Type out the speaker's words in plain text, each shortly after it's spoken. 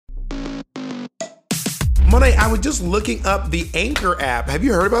Monet, I was just looking up the Anchor app. Have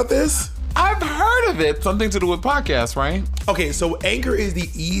you heard about this? I've heard of it. Something to do with podcasts, right? Okay, so Anchor is the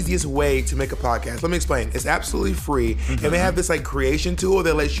easiest way to make a podcast. Let me explain. It's absolutely free, and they have this like creation tool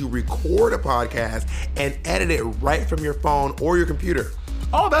that lets you record a podcast and edit it right from your phone or your computer.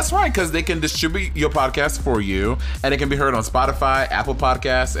 Oh, that's right, because they can distribute your podcast for you, and it can be heard on Spotify, Apple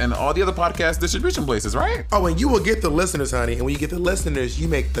Podcasts, and all the other podcast distribution places, right? Oh, and you will get the listeners, honey. And when you get the listeners, you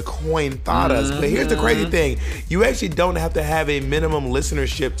make the coin fadas. But here's the crazy thing. You actually don't have to have a minimum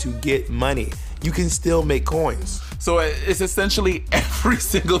listenership to get money. You can still make coins. So it's essentially every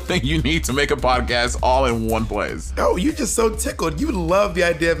single thing you need to make a podcast all in one place. Oh, you're just so tickled. You love the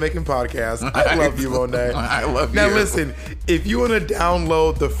idea of making podcasts. I love you, Monet. I love you. Now listen, if you want to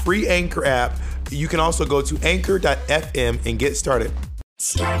download the free Anchor app, you can also go to anchor.fm and get started.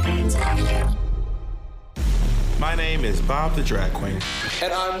 My name is Bob the Drag Queen.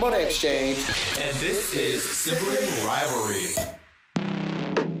 And I'm Money Exchange. And this is Sibling Rivalry.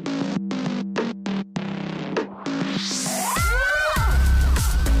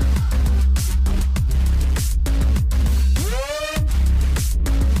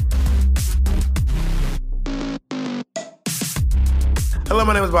 Hello,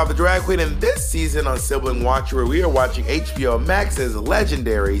 my name is Bob the Drag Queen, and this season on Sibling Watchery, we are watching HBO Max's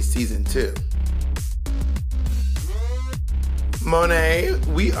Legendary Season 2. Monet,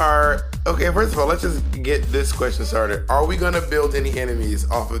 okay, first of all, let's just get this question started. Are we going to build any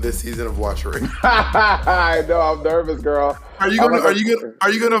enemies off of this season of Watchery? I know, I'm nervous, girl. Are you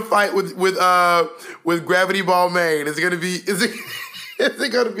gonna fight with Gravity Ball Main? Is it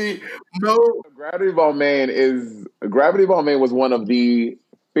gonna be no? Gravity Ball Main was one of the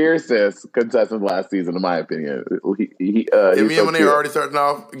fiercest contestants last season, in my opinion. Me and Monet are already starting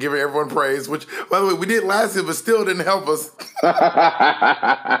off giving everyone praise, which, by the way, we did last year, but still didn't help us.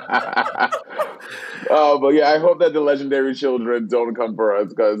 But yeah, I hope that the legendary children don't come for us,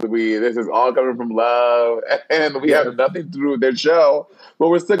 because this is all coming from love, and we have nothing to do with their show. But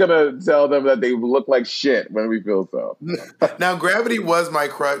we're still gonna tell them that they look like shit when we feel so. Now, Gravity was my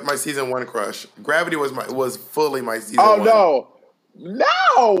crush, my season 1 crush. Gravity was fully my season 1. Oh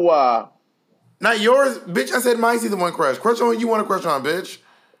no! Not yours, bitch. I said my season 1 crush. Crush on you want to crush on, bitch.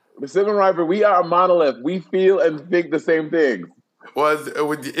 The Sibling Rivalry, we are a monolith. We feel and think the same things.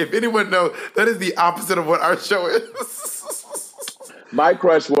 If anyone knows, that is the opposite of what our show is. My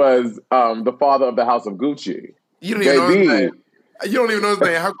crush was the father of the House of Gucci. You don't even know his name. You don't even know his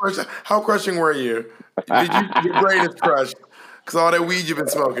name. How crushing were you? Your greatest crush? Because all that weed you've been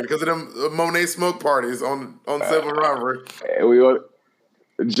smoking. Because of them Monet smoke parties on Sibling Rivalry.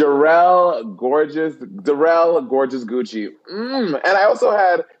 Darrell Gorgeous Gucci. And I also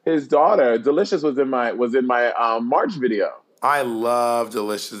had his daughter. Delicious was in my March video. I love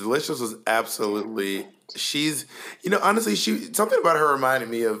Delicious. Delicious was absolutely. Honestly, something about her reminded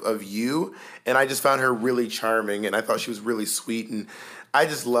me of you, and I just found her really charming, and I thought she was really sweet, and I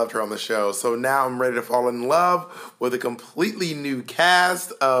just loved her on the show. So now I'm ready to fall in love with a completely new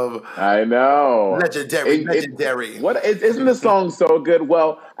cast of. I know. Legendary. Isn't the song so good?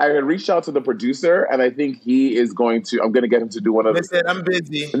 Well, I had reached out to the producer, and I think he is going to. I'm going to get him to do one of. Listen, I'm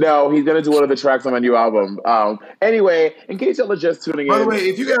busy. No, he's going to do one of the tracks on my new album. Anyway, in case y'all are just tuning in. By the way,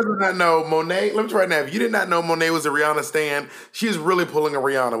 if you guys do not know Monet, let me try it now. If you did not know Monet was a Rihanna stan, she is really pulling a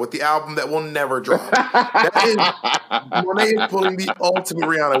Rihanna with the album that will never drop. Monet is pulling the ultimate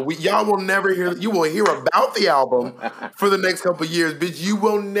Rihanna. Y'all will never hear. You will hear about the album for the next couple of years, bitch. You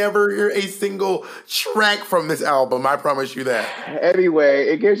will never hear a single track from this album. I promise you that.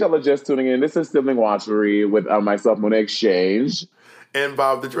 Anyway, in case y'all are just tuning in, this is Sibling Watchery with myself, Monet Exchange. And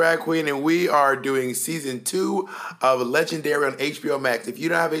Bob the Drag Queen, and we are doing season 2 of Legendary on HBO Max. If you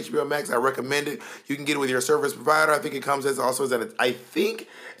don't have HBO Max, I recommend it. You can get it with your service provider. I think it comes as an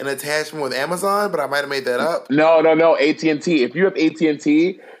attachment with Amazon, but I might have made that up. No, AT&T. If you have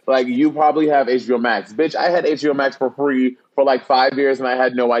AT&T, you probably have HBO Max. Bitch, I had HBO Max for free for 5 years, and I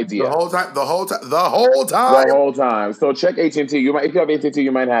had no idea. The whole time. So check AT&T. If you have AT&T,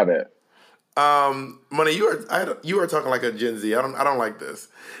 you might have it. Money, you are talking like a Gen Z. I don't like this.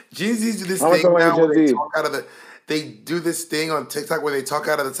 Gen Zs do this thing now where they do this thing on TikTok where they talk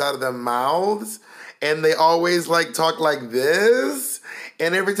out of the side of their mouths, and they always talk like this.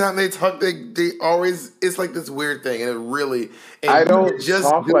 And every time they talk, they always, it's like this weird thing, and it really. And I don't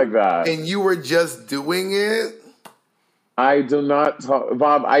talk like that. And you were just doing it. I do not talk,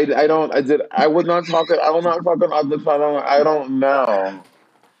 Bob. I would not talk. I will not talk all the time. I don't know.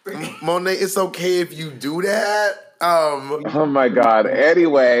 Monet, it's okay if you do that. Oh my God.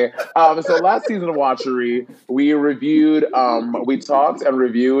 Anyway, so last season of Watchery, we reviewed, we talked and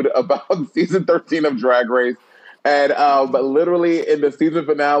reviewed about season 13 of Drag Race. And but literally in the season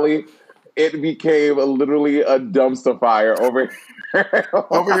finale, it became literally a dumpster fire over here.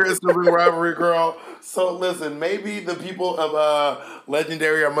 Over here at Sibling Rivalry, girl. So listen, maybe the people of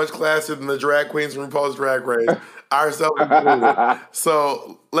Legendary are much classier than the drag queens from RuPaul's Drag Race, ourselves included.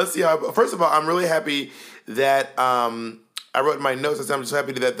 So let's see how. First of all, I'm really happy that I wrote in my notes that I'm just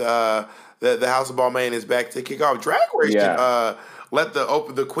happy that the House of Balmain is back to kick off Drag Race. Yeah. Let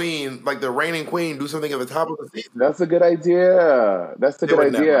the queen, like the reigning queen, do something at the top of the season. That's a good idea. That's a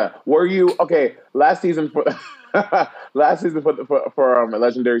good idea. Never. Were you okay? Last season for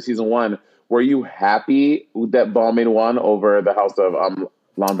Legendary season 1, were you happy that Balmain won over the House of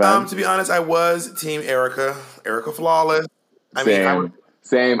Lanvin? To be honest, I was Team Erica Flawless.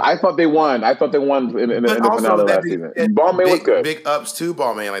 Same. I thought they won. I thought they won in the finale last season. Balmain was good. Big ups to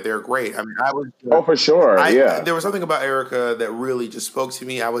Balmain. Like, they're great. I mean, I was. Oh, for sure. There was something about Erica that really just spoke to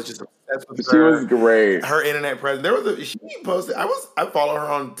me. I was just obsessed with her. She was great. Her internet presence. She posted. I follow her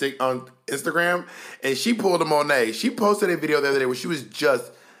on Instagram, and she pulled a Monet. She posted a video the other day where she was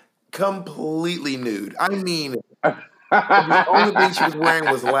just completely nude. I mean, the only thing she was wearing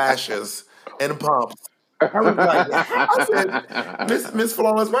was lashes and pumps. I was like, I said, Miss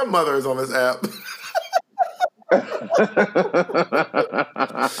Flawless, my mother is on this app.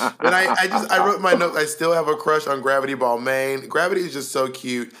 And I wrote my notes. I still have a crush on Gravity Balmain. Gravity is just so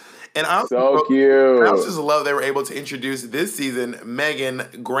cute. And I also just love they were able to introduce this season Megan,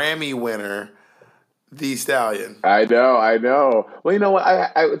 Grammy winner, Thee Stallion. I know. Well, you know what?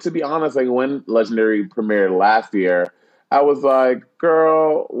 I to be honest, like when Legendary premiered last year, I was like,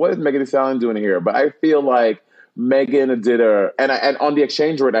 girl, what is Megan Thee Stallion doing here? But I feel like Megan did and on the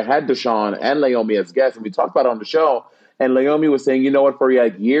exchange rate, I had Deshawn and Naomi as guests, and we talked about it on the show. And Naomi was saying, you know what, for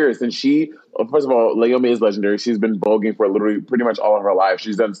like years, and first of all, Naomi is legendary. She's been voguing for literally pretty much all of her life.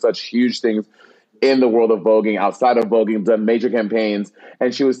 She's done such huge things in the world of voguing, outside of voguing, done major campaigns.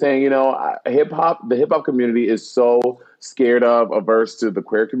 And she was saying, the hip hop community is so averse to the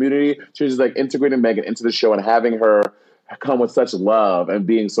queer community. She was just like integrating Megan into the show and having her come with such love and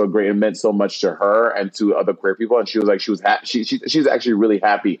being so great. It meant so much to her and to other queer people. And she was like, she's actually really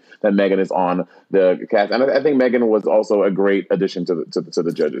happy that Megan is on the cast. And I think Megan was also a great addition to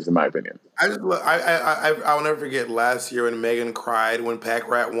the judges, in my opinion. I'll never forget last year when Megan cried when Pac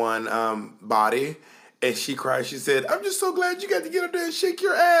Rat won Body. And she cried. She said, "I'm just so glad you got to get up there and shake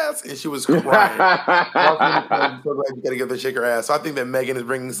your ass." And she was crying. I'm so glad you got to get up there and shake her ass. So I think that Megan is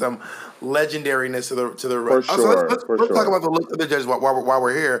bringing some legendariness to the. For sure. Let's talk about the looks of the judges while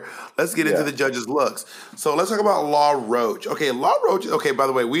we're here. Let's get into the judges' looks. So let's talk about Law Roach. Okay, Law Roach. Okay, by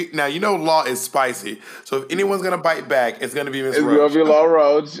the way, Law is spicy. So if anyone's gonna bite back, it's gonna be Miss Roach. It's gonna be Law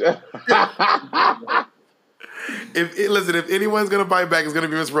Roach. If anyone's gonna bite back, it's gonna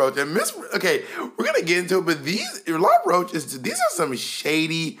be Miss Roach. And we're gonna get into it, but these are some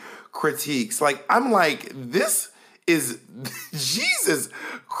shady critiques. Like, I'm like, this is Jesus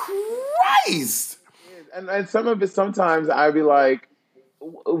Christ. And some of it, sometimes I'd be like,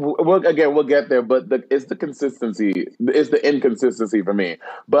 we'll get there, but it's the consistency, it's the inconsistency for me.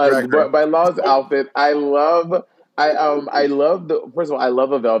 But by Law's outfit, I love first of all, I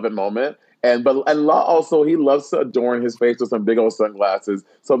love a velvet moment. And Law also, he loves to adorn his face with some big old sunglasses.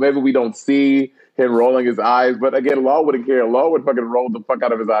 So maybe we don't see him rolling his eyes. But again, Law wouldn't care. Law would fucking roll the fuck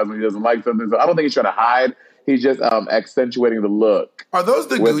out of his eyes when he doesn't like something. So I don't think he's trying to hide. He's just accentuating the look. Are those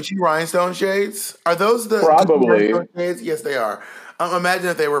the Gucci rhinestone shades? Are those the probably Gucci shades? Yes, they are. Imagine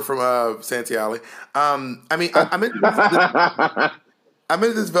if they were from Santiali. I'm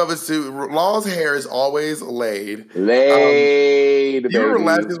in this velvet suit. Law's hair is always laid. You remember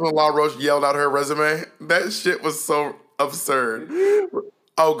last year when Law Roach yelled out her resume? That shit was so absurd.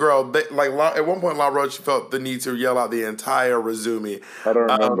 Oh, girl. At one point, Law Roach felt the need to yell out the entire resume. I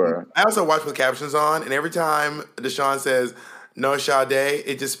don't remember. I also watch with captions on, and every time Deshawn says, "No Sade,"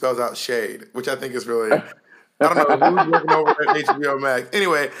 it just spells out shade, which I think is really... I don't know who's looking over at HBO Max.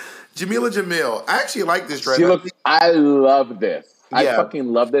 Anyway, Jamila Jamil. I actually like this dress. I love this. I fucking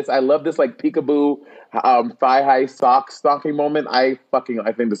love this. I love this like peekaboo thigh-high stocking moment. I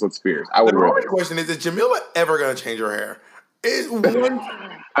think this looks fierce. The only question is Jamila ever going to change her hair? Once.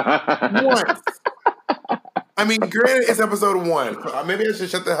 I mean, granted, it's episode 1. Maybe I should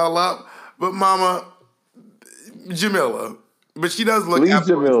shut the hell up. But Mama, Jamila. But she does look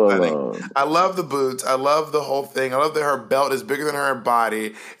absolutely stunning. I love the boots. I love the whole thing. I love that her belt is bigger than her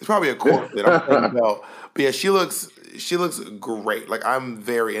body. It's probably a corset. I'm saying belt. But yeah, she looks great. Like, I'm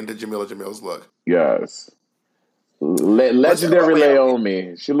very into Jamila Jamil's look. Yes. Legendary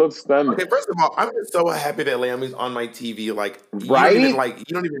Leiomy. She looks stunning. Okay, first of all, I'm just so happy that Leiomi's on my TV. Like, right? You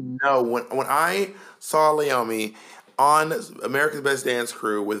don't even know when I saw Leiomi on America's Best Dance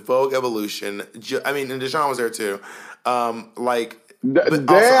Crew with Vogue Evolution. And Deshaun was there too. Damn.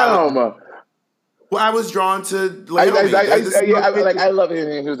 I was drawn to Leiomi. I love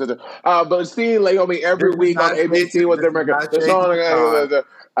it. But seeing Leiomi every week on ABC with America,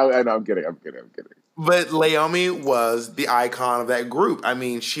 I'm kidding. But Leiomi was the icon of that group. I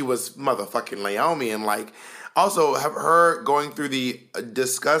mean, she was motherfucking Leiomi, and like, also have her going through the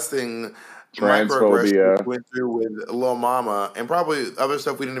disgusting microaggression we went through with Lil Mama, and probably other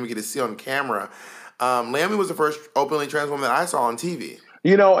stuff we didn't even get to see on camera. Leiomi was the first openly trans woman that I saw on TV.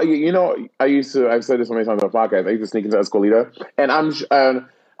 You know, I've said this so many times on the podcast. I used to sneak into Escolita, and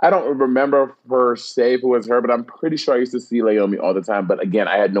I don't remember per se if it was her, but I'm pretty sure I used to see Leiomi all the time. But again,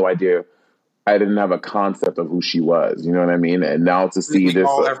 I had no idea. I didn't have a concept of who she was. You know what I mean? And now to see this,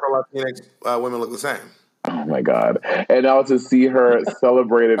 all Afro-Latinx women look the same. Oh my God! And now to see her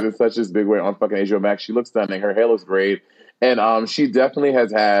celebrated in such a big way on fucking HBO Max, she looks stunning. Her hair looks great, and she definitely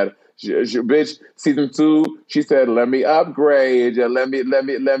has had. Bitch, season 2, she said, "Let me upgrade, let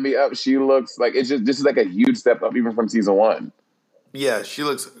me up." She looks like this is like a huge step up even from season 1. Yeah, she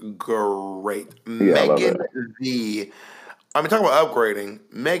looks great. Yeah, Megan talking about upgrading.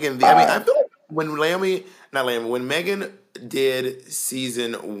 Megan I feel like when Megan did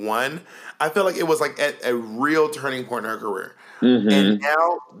season 1, I feel like it was like at a real turning point in her career, and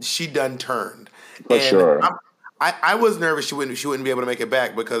now she done turned. For sure. I was nervous she wouldn't be able to make it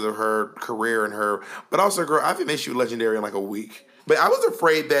back because of her career and her, but also, girl, I think they shoot Legendary in like a week. But I was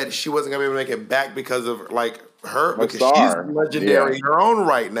afraid that she wasn't gonna be able to make it back because of like her, because she's legendary in her own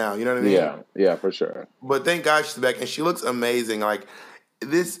right now. You know what I mean? Yeah, for sure. But thank God she's back, and she looks amazing. Like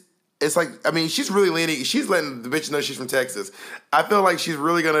this, it's like, I mean, she's really leaning. She's letting the bitch know she's from Texas. I feel like she's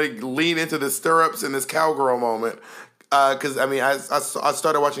really gonna lean into the stirrups and this cowgirl moment. Because I mean, I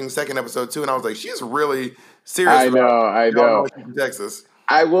started watching the second episode too, and I was like, she's really serious. I know. She's from Texas.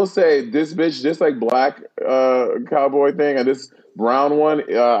 I will say this bitch, this like black cowboy thing, and this brown one.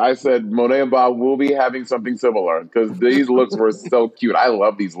 I said Monet and Bob will be having something similar because these looks were so cute. I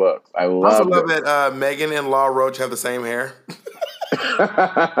love these looks. I also love that Megan and Law Roach have the same hair. It's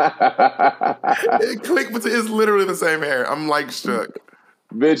literally the same hair. I'm like shook.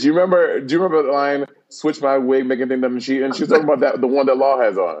 Bitch, do you remember the line, "Switch my wig, making things that she," and she's talking about the one that Law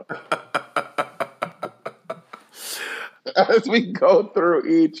has on. As we go through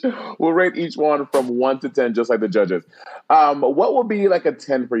we'll rate each one from 1 to 10, just like the judges. What would be like a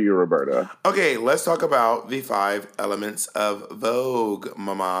 10 for you, Roberta? Okay, let's talk about the 5 elements of Vogue,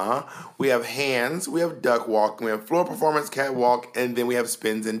 mama. We have hands, we have duck walk, we have floor performance, catwalk, and then we have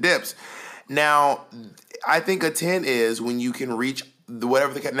spins and dips. Now, I think a 10 is when you can reach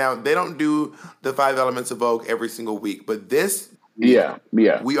whatever now, they don't do the 5 elements of Vogue every single week, but this we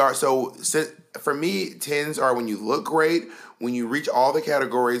are. So for me, 10s are when you look great, when you reach all the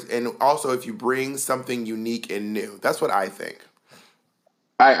categories, and also if you bring something unique and new. That's what I think.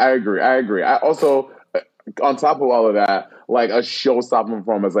 I agree. I also, on top of all of that, like a show-stopping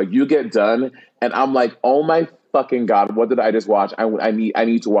performance, like you get done, and I'm like, oh my fucking God, what did I just watch? I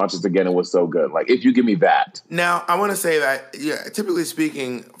need to watch this again. It was so good. Like, if you give me that. Now, I want to say that, typically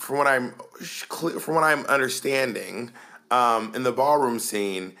speaking, from what I'm understanding, in the ballroom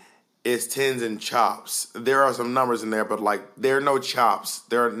scene, is 10s and chops. There are some numbers in there, but like there are no chops.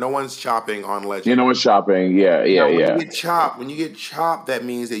 No one's chopping on Legend. You know what's chopping? Yeah. When you get chopped, that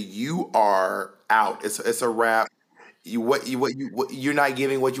means that you are out. It's a wrap. You're not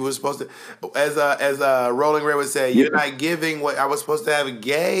giving what you were supposed to. As Rolling Red would say, you're not giving what I was supposed to have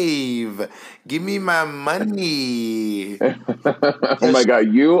gave. Give me my money. Oh my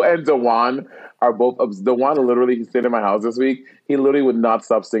God, you and Dewan are both. Dewan literally, he stayed in my house this week. He literally would not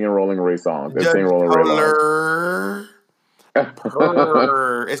stop singing Rolling Ray songs and singing Rolling Ray songs.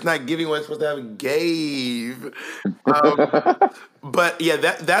 It's not giving what it's supposed to have gave. But yeah,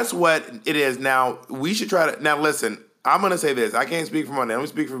 that's what it is. Now we should try to. Now listen, I'm gonna say this. I can't speak for Monet. I'm gonna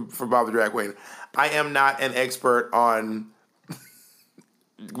speak for Bob the Drag Queen. I am not an expert on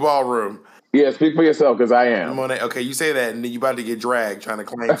ballroom. Yeah, speak for yourself, because I am. Monet, okay, you say that, and then you about to get dragged trying to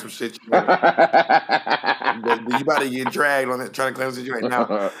claim some shit. You about to get dragged on it, trying to claim some shit you ain't.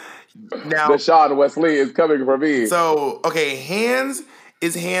 Now, Deshaun Wesley is coming for me. So, okay, hands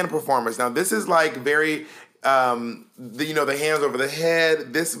is hand performance. Now, this is like very, the hands over the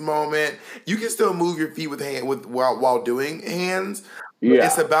head. This moment, you can still move your feet with while doing hands. Yeah.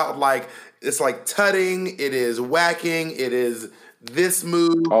 It's about like, it's like tutting, it is whacking, it is this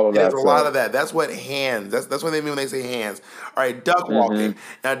move. All of that. There's a lot of that. That's what hands. That's what they mean when they say hands. All right, duck walking.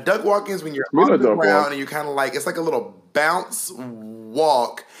 Now, duck walking is when you're on the ground and you're kind of like, it's like a little bounce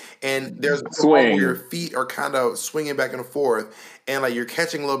walk, and there's a swing where your feet are kind of swinging back and forth, and like you're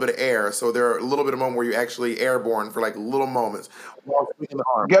catching a little bit of air. So there are a little bit of moment where you're actually airborne for like little moments.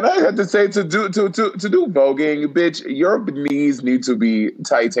 Can I have to say, to do voguing, bitch, your knees need to be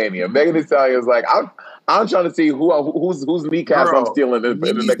titanium. Megan Thee Stallion is like, I'm trying to see whose kneecaps I'm stealing in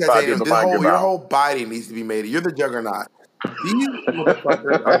the next 5 years. Your whole body needs to be made. You're the juggernaut. These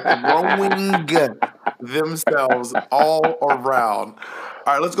motherfuckers are throwing themselves all around.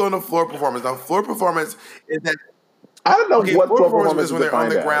 All right, let's go into floor performance. Now, floor performance is that. I don't know what floor performance is when they're on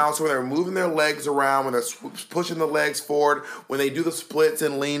the ground, so when they're moving their legs around, when they're pushing the legs forward, when they do the splits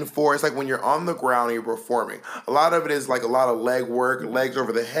and lean forward. It's like when you're on the ground and you're performing. A lot of it is like a lot of leg work, legs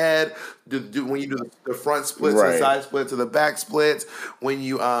over the head. When you do the front splits, the side splits, or the back splits. When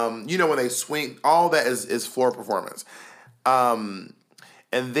you when they swing, all that is floor performance. And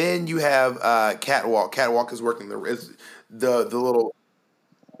then you have catwalk. Catwalk is working the little.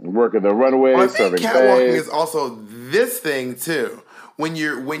 Working the runway, serving catwalking is also this thing too. When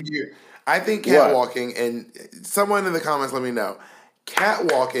you're, I think catwalking, and someone in the comments let me know,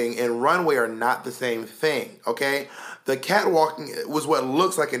 catwalking and runway are not the same thing. Okay, the catwalking was what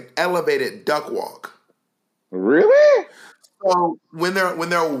looks like an elevated duck walk. Really? So when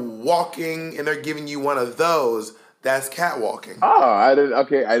they're walking and they're giving you one of those, that's catwalking. Oh, I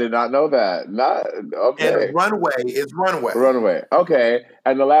did not know that. Okay. And runway is runway. Runway. Okay.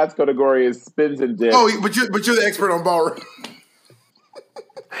 And the last category is spins and dips. Oh, but you're the expert on ballroom.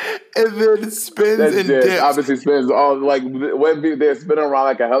 And then spins and dips. Obviously, spins all like when they're spinning around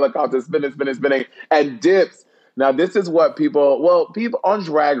like a helicopter, spinning, and dips. Now, this is what people on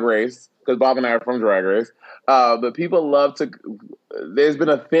Drag Race, because Bob and I are from Drag Race, but people love to. There's been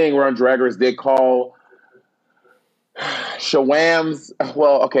a thing where on Drag Race they call shawams,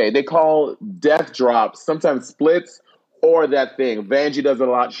 they call death drops, sometimes splits, or that thing. Vanjie does it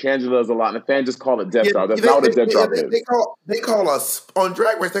a lot, Shangela does a lot, and the fans just call it death drop. That's not what a death drop is. They call on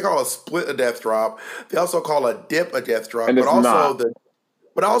Drag Race, they call a split a death drop. They also call a dip a death drop. And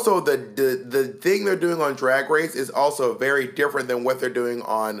but also the thing they're doing on Drag Race is also very different than what they're doing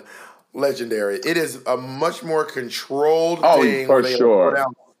on Legendary. It is a much more controlled thing. For sure.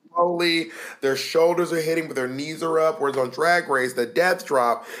 Slowly, their shoulders are hitting, but their knees are up. Whereas on Drag Race, the death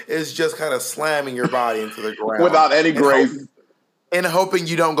drop is just kind of slamming your body into the ground without any grace, and hoping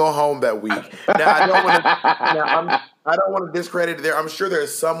you don't go home that week. Now, I don't want to discredit it there. I'm sure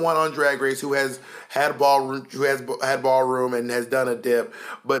there's someone on Drag Race who has had ballroom, and has done a dip,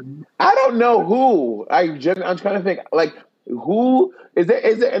 but I don't know who. I'm trying to think, like, who is there?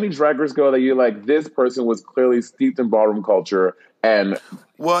 Is there any Drag Race girl that you're like, this person was clearly steeped in ballroom culture? And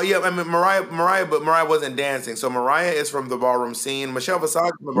well, yeah, I mean Mariah wasn't dancing. So Mariah is from the ballroom scene. Michelle Visage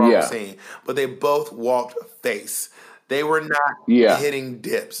from the ballroom scene, but they both walked face. They were not hitting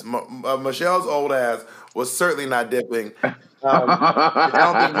dips. Michelle's old ass was certainly not dipping. I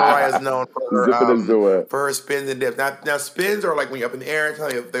don't think Mariah's known for her spins and dips. Now spins are like when you're up in the air and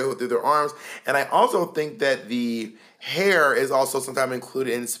they go through their arms. And I also think that the hair is also sometimes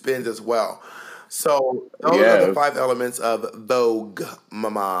included in spins as well. So those are the 5 elements of Vogue,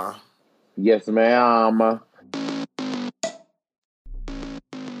 mama. Yes, ma'am.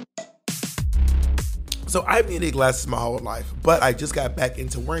 So I've needed glasses my whole life, but I just got back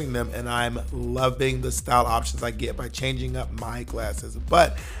into wearing them, and I'm loving the style options I get by changing up my glasses.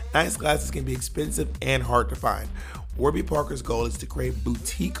 But nice glasses can be expensive and hard to find. Warby Parker's goal is to create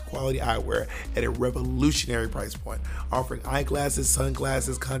boutique quality eyewear at a revolutionary price point, offering eyeglasses,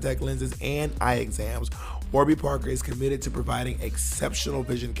 sunglasses, contact lenses, and eye exams. Warby Parker is committed to providing exceptional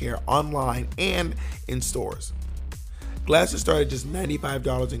vision care online and in stores. Glasses start at just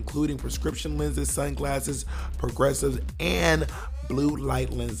 $95, including prescription lenses, sunglasses, progressives, and blue light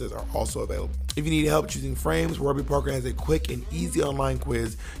lenses are also available. If you need help choosing frames, Warby Parker has a quick and easy online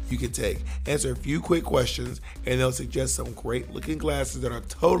quiz you can take. Answer a few quick questions, and they'll suggest some great looking glasses that are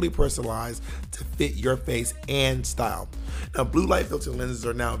totally personalized to fit your face and style. Now, blue light filter lenses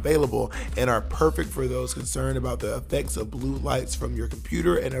are now available and are perfect for those concerned about the effects of blue lights from your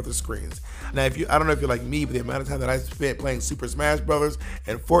computer and other screens. Now, I don't know if you're like me, but the amount of time that I spent playing Super Smash Bros.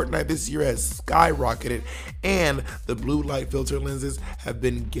 And Fortnite this year has skyrocketed, and the blue light filter lenses have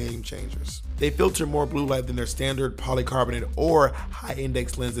been game changers. They filter more blue light than their standard polycarbonate or high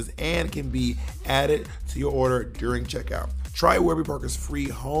index lenses and can be added to your order during checkout. Try Warby Parker's free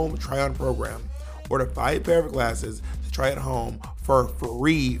home try-on program. Order 5 pair of glasses to Try it home for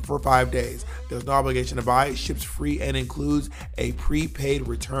free for 5 days. There's no obligation to buy. It ships free and includes a prepaid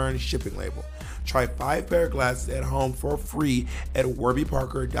return shipping label. Try 5 pair of glasses at home for free at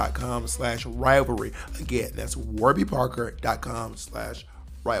warbyparker.com/rivalry. Again, that's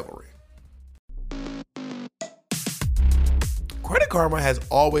warbyparker.com/rivalry. Credit Karma has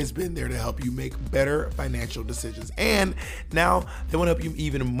always been there to help you make better financial decisions, and now they want to help you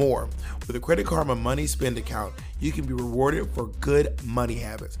even more. With a Credit Karma Money Spend account, you can be rewarded for good money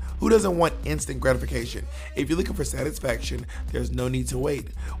habits. Who doesn't want instant gratification? If you're looking for satisfaction, there's no need to wait.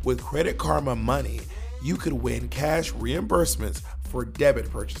 With Credit Karma Money, you could win cash reimbursements for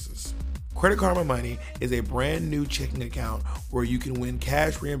debit purchases. Credit Karma Money is a brand new checking account where you can win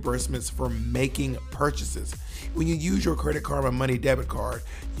cash reimbursements for making purchases. When you use your Credit Karma Money debit card,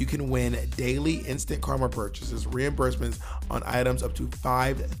 you can win daily Instant Karma purchases, reimbursements on items up to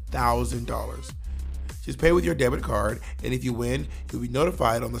 $5,000. Just pay with your debit card, and if you win, you'll be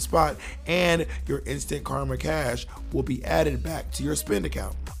notified on the spot, and your Instant Karma cash will be added back to your spend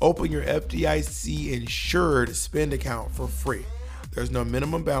account. Open your FDIC insured spend account for free. There's no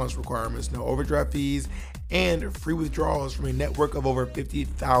minimum balance requirements, no overdraft fees, and free withdrawals from a network of over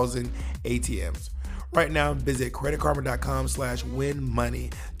 50,000 ATMs. Right now, visit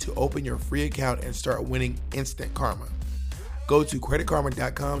creditkarma.com/winmoney to open your free account and start winning instant karma. Go to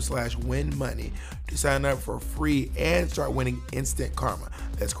creditkarma.com/winmoney to sign up for free and start winning instant karma.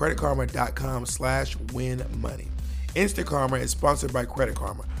 That's creditkarma.com/winmoney. Instant Karma is sponsored by Credit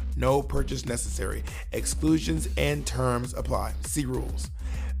Karma. No purchase necessary. Exclusions and terms apply. See rules.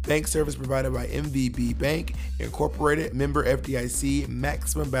 Bank service provided by MVB Bank, Incorporated, member FDIC,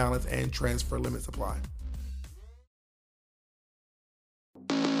 maximum balance and transfer limits apply.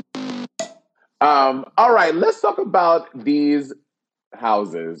 All right, let's talk about these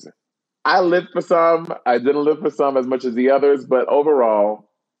houses. I lived for some. I didn't live for some as much as the others, but overall,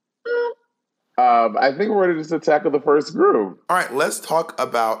 I think we're ready to tackle the first group. All right, let's talk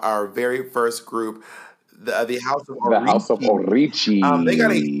about our very first group, the House of Orici. The House of Orici. They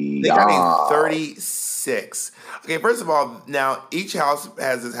got a 36. Okay, first of all, now each house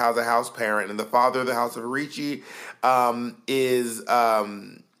has a house parent, and the father of the House of Orici is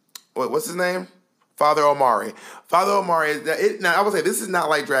what's his name? Father Omari. Father Omari is now. I would say this is not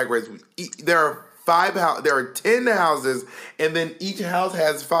like Drag Race. There are 10 houses, and then each house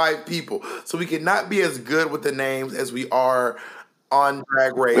has 5 people. So we cannot be as good with the names as we are on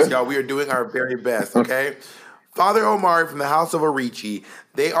Drag Race, y'all. We are doing our very best, okay? Father Omari from the House of Orici.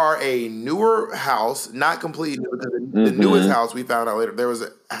 They are a newer house, not completely new, because the newest house we found out later, there was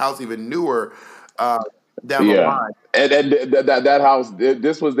a house even newer down the line. And that house,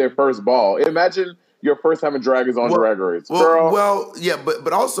 this was their first ball. Imagine your first time in drag is on Drag Race, girl. Well, yeah,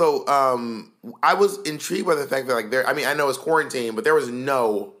 but also, I was intrigued by the fact that I know it's quarantine, but there was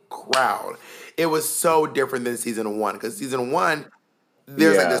no crowd. It was so different than season 1, because season 1,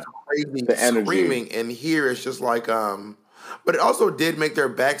 there's this crazy screaming, and here it's just like, but it also did make their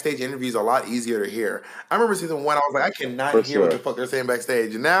backstage interviews a lot easier to hear. I remember season 1, I was like, I cannot hear what the fuck they're saying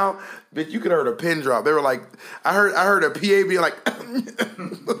backstage. And now, bitch, you could have heard a pin drop. They were like, I heard a PA be like,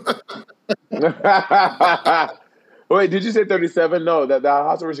 Wait, did you say 37? No, the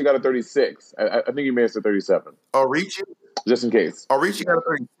House of Orici got a 36. I think you may have said 37. Orici? Just in case. Orici got a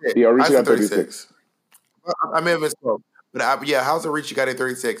 36. Yeah, Orici got 36. I may have misspoke. But House of Orici got a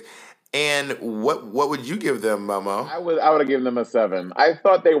 36. And what would you give them, Momo? I would have given them a 7. I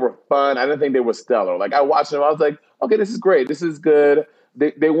thought they were fun. I didn't think they were stellar. Like, I watched them, I was like, okay, this is great. This is good.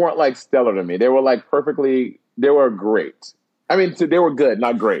 They weren't like stellar to me. They were like they were great. I mean, they were good,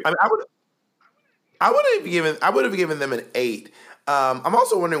 not great. I would have given them an 8. I'm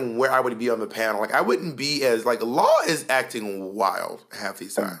also wondering where I would be on the panel. Like, I wouldn't be as Law is acting wild half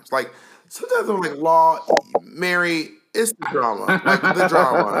these times. Like, sometimes I'm like, Law, Mary, it's the drama. Like the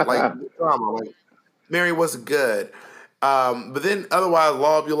drama. Like Mary was good. But then otherwise,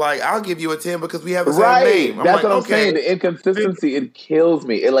 Law will be like, I'll give you a 10 because we have the same name. That's what I'm saying. The inconsistency, it kills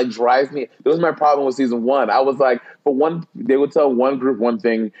me. It drives me. That was my problem with season 1. I was like, for one, they would tell one group one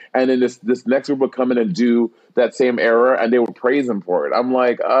thing, and then this next group would come in and do that same error, and they would praise them for it. I'm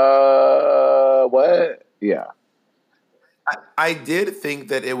like, what? Yeah. I did think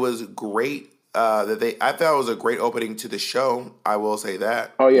that it was great. I thought it was a great opening to the show. I will say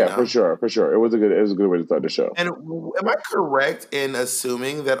that. Oh yeah, for sure. It was a good way to start the show. And am I correct in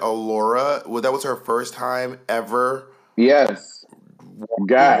assuming that Allura, that was her first time ever? Yes.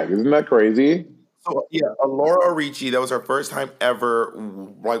 God, isn't that crazy? So yeah, Allura Orici, that was her first time ever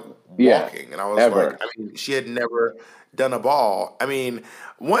walking. And I was like, I mean, she had never done a ball. I mean,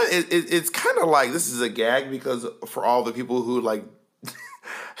 it's kind of like this is a gag because for all the people who like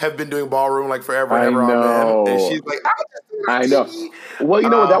have been doing ballroom like forever and ever on men. And she's like, I know. Well, you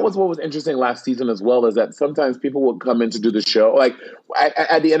know, that was what was interesting last season as well, is that sometimes people would come in to do the show. Like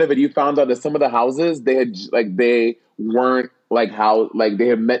at the end of it, you found out that some of the houses they weren't like how like they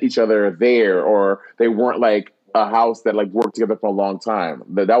had met each other there, or they weren't like a house that like worked together for a long time.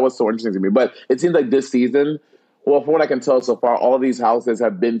 That was so interesting to me. But it seems like this season, well, from what I can tell so far, all of these houses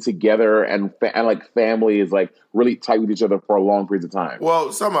have been together and like families like really tight with each other for a long period of time.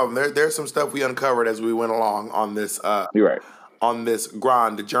 Well, some of them. There's some stuff we uncovered as we went along on this. You're right. On this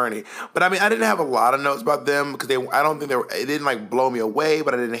grand journey, but I mean, I didn't have a lot of notes about them because I don't think it didn't like blow me away,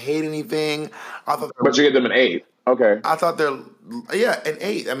 but I didn't hate anything. I thought, but you gave them an 8. Okay. I thought an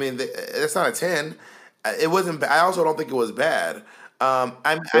 8. I mean, that's not a 10. It wasn't. I also don't think it was bad.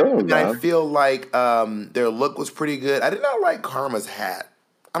 I feel like their look was pretty good. I did not like Karma's hat.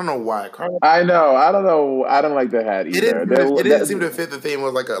 I don't know why. I know. I don't know. I don't like the hat either. It didn't seem to fit the theme. It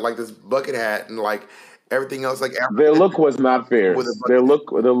was like this bucket hat and like everything else. Like their look was not fair. The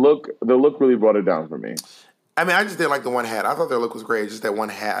look really brought it down for me. I mean, I just didn't like the one hat. I thought their look was great. Just that one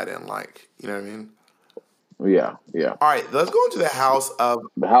hat I didn't like. You know what I mean? Yeah. All right, let's go into the house of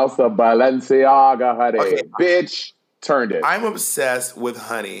Balenciaga, honey. Okay. Bitch turned it. I'm obsessed with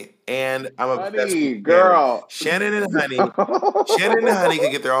Honey, and I'm obsessed with girl. Shannon and Honey. Shannon and Honey could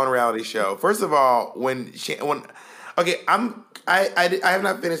get their own reality show. First of all, I have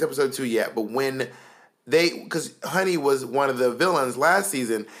not finished episode 2 yet, but because Honey was one of the villains last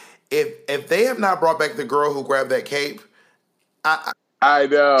season, if they have not brought back the girl who grabbed that cape, I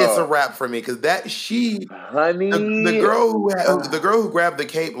know it's a wrap for me because Honey, the girl who grabbed the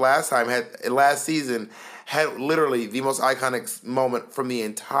cape last season had literally the most iconic moment from the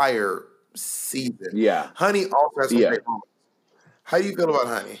entire season. Yeah, Honey also has some great moments. How do you feel about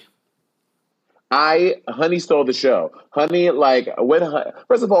Honey? Honey stole the show. Honey,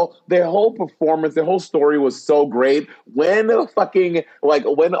 first of all, their whole performance, their whole story was so great. When the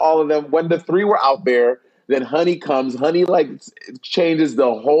 3 were out there, then Honey comes. Honey changes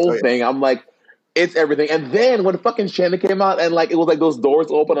the whole thing. I'm like, it's everything. And then when fucking Shannon came out and it was like those doors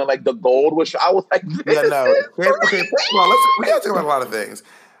open and the gold was, I was like, okay. First of all, we gotta talk about a lot of things.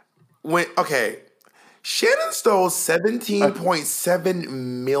 Shannon stole $17.7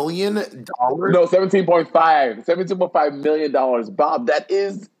 million. No, $17.5 million. Bob, that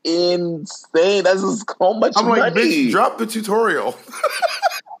is insane. That's so much money. I'm like, bitch, drop the tutorial.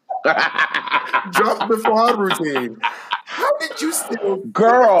 Drop the fraud routine. How did you steal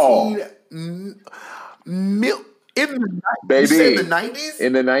in the 90s?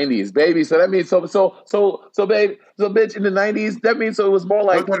 In the 90s, baby. So that means babe. So bitch, in the 90s, that means it was more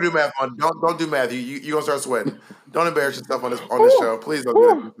like. Don't try to do math, man. Don't do math. You're gonna start sweating. Don't embarrass yourself on this show. Please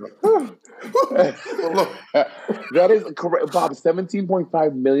don't do that. That is correct, Bob.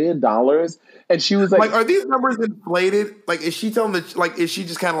 $17.5 million, and she was like, "Are these numbers inflated? Like, is she telling is she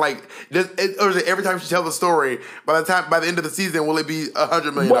just kind of or is it every time she tells the story? By the end of the season, will it be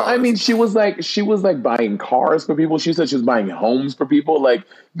 $100 million? Well, I mean, she was buying cars for people. She said she was buying homes for people. Like,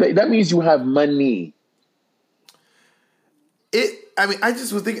 that means you have money. I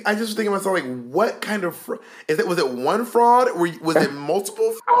just was thinking to myself, what kind of was it one fraud or was it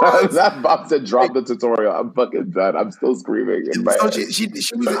multiple frauds? That Bob said, drop the tutorial. I'm fucking done. I'm still screaming in my head. She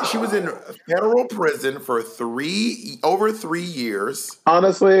was in federal prison for over 3 years.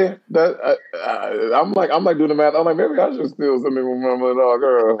 Honestly, that I'm like doing the math. I'm like, maybe I should steal something from my little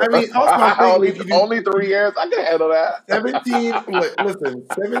girl. I mean, only 3 years. I can handle that.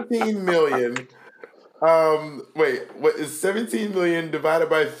 17 million. Wait, what is 17 million divided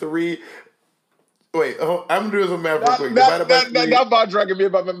by 3? Wait, I'm doing some math real quick. Divided by 3. That's about dragging me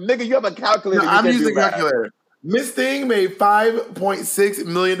about nigga. You have a calculator. No, I'm using a calculator. Miss Thing made $5.6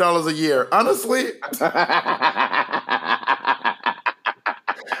 million a year. Honestly, it's not that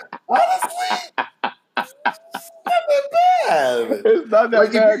bad. It's not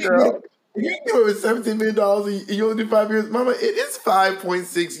that bad, girl. If you do it with $17 million and you only do 5 years, mama, it is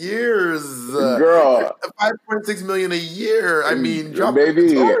 5.6 years. Girl. 5.6 million a year. I mean, drop baby,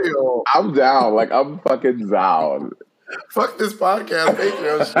 the tutorial. I'm down. I'm fucking down. Fuck this podcast,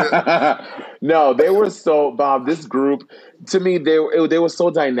 Patreon shit. No, they were so, Bob, this group, to me, they were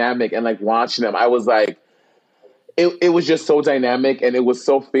so dynamic, and watching them, I was like, it was just so dynamic, and it was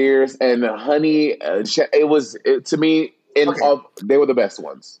so fierce, and Honey, to me, they were the best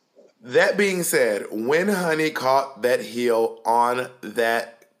ones. That being said, when Honey caught that heel on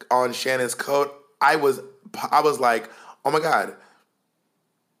Shannon's coat, I was like, oh my God,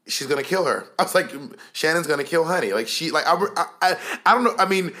 she's gonna kill her. I was like, Shannon's gonna kill Honey. Like I don't know. I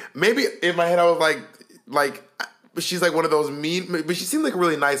mean, maybe in my head I was like. But she's like one of those mean. But she seemed like a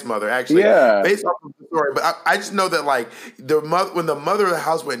really nice mother, actually. Yeah. Based off of the story, but I just know that like when the mother of the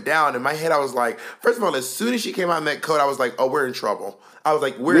house went down, in my head I was like, first of all, as soon as she came out in that coat, I was like, oh, we're in trouble. I was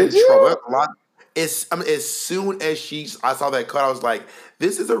like, we're in trouble. That's a lot. As soon as I saw that coat, I was like,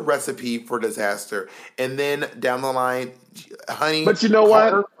 this is a recipe for disaster. And then down the line, Honey. But you know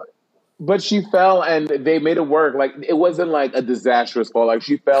what? But she fell and they made it work. Like, it wasn't like a disastrous fall. Like,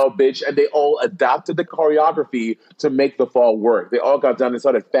 she fell, bitch, and they all adopted the choreography to make the fall work. They all got down and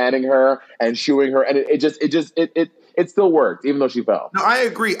started fanning her and shooing her, and it still worked, even though she fell. No, I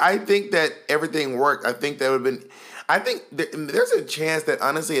agree. I think that everything worked. I think that would have been. I think there's a chance that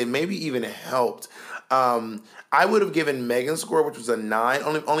honestly it maybe even helped. I would have given Megan's score, which was a 9,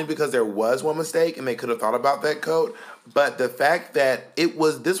 only because there was one mistake and they could have thought about that coat. But the fact that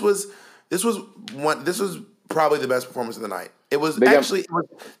this was probably the best performance of the night. It was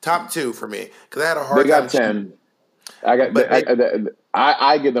top 2 for me because I had a hard time. They got 10.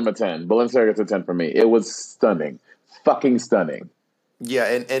 I give them a 10. Balenciaga gets a 10 for me. It was stunning, fucking stunning.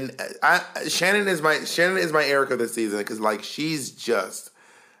 Yeah, and Shannon is my Erica this season because like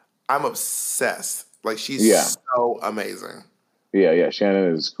I'm obsessed. Like she's so amazing. Yeah.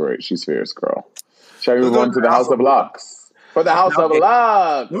 Shannon is great. She's fierce, girl. Shall we move on to the House of Lux? For the House of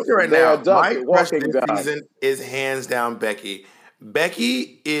Lux. Look right now. My crush this season is hands down Becky.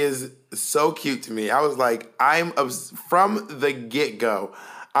 Becky is so cute to me. I was like, from the get-go,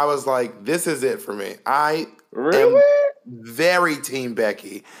 I was like, this is it for me. I am very team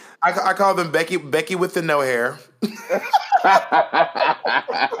Becky. I call them Becky with the no hair.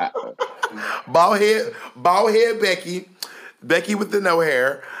 Bald head Becky with the no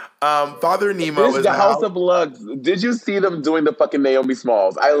hair. Father Nemo is the House of Lux. Did you see them doing the fucking Naomi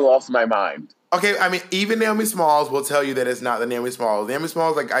Smalls? I lost my mind. Okay, I mean, even Naomi Smalls will tell you that it's not the Naomi Smalls. Naomi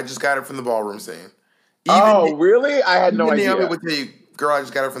Smalls, like, I just got it from the ballroom scene. Really? I had no idea. Naomi would tell you, girl, I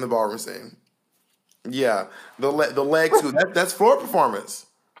just got it from the ballroom scene. Yeah, the leg too. That's floor performance.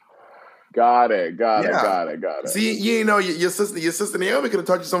 Got it. See, you know, your sister Naomi could have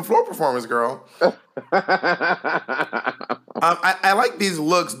taught you some floor performance, girl. I like these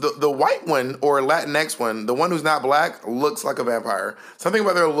looks. The white one or Latinx one, the one who's not black, looks like a vampire. Something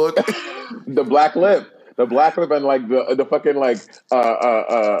about their look. The black lip and like the fucking like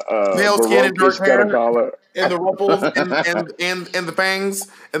pale skin and dark hair and the ruffles and the fangs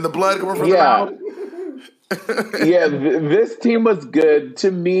and the blood coming from the mouth. Yeah, this team was good to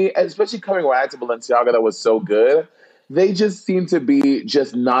me, especially coming right to Balenciaga. That was so good. They just seem to be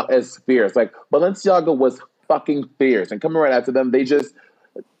just not as fierce. Like Balenciaga was fucking fierce, and coming right after them, they just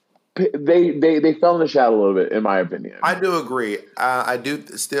they fell in the shadow a little bit, in my opinion. I do agree. I do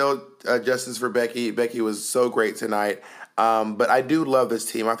still justice for Becky. Becky was so great tonight. But I do love this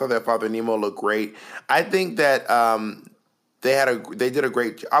team. I thought that Father Nemo looked great. I think that they did a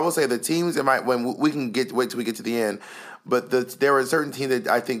great. I will say the teams when we can wait till we get to the end. But there were certain teams that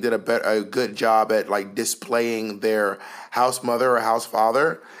I think did a good job at like displaying their house mother or house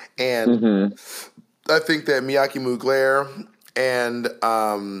father, and I think that Miyake Mugler and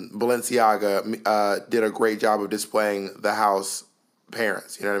Balenciaga did a great job of displaying the house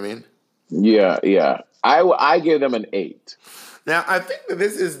parents. You know what I mean? Yeah. I give them an 8. Now I think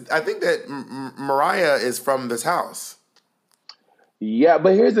that Mariah is from this house. Yeah,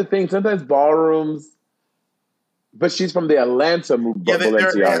 but here's the thing: sometimes ballrooms. But she's from the Atlanta movement. Yeah, they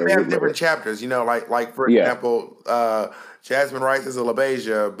have different chapters. You know, like for example, Jasmine Rice is a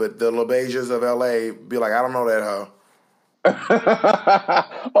LaBeija, but the LaBeijas of LA be like, I don't know that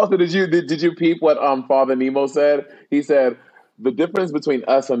hoe. Also, did you peep what Father Nemo said? He said the difference between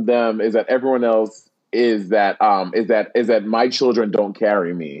us and them is that everyone else is that my children don't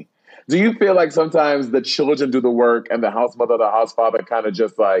carry me. Do you feel like sometimes the children do the work and the house mother, the house father kind of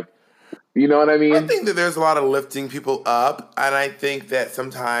just like, you know what I mean? I think that there's a lot of lifting people up, and I think that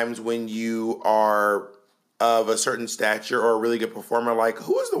sometimes when you are of a certain stature or a really good performer, like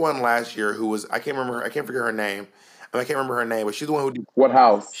who was the one last year who was I can't figure her name. I can't remember her name, but she's the one who did what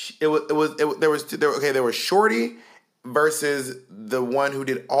house? There was Shorty versus the one who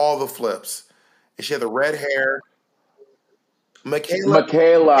did all the flips, and she had the red hair. Michaela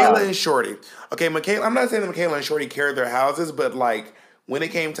and Shorty. Okay, Michaela. I'm not saying that Michaela and Shorty carried their houses, but like. When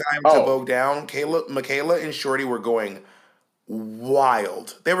it came time to vote down, Michaela and Shorty were going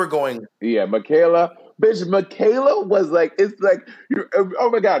wild. They were going... Yeah, Michaela was like... It's like... Oh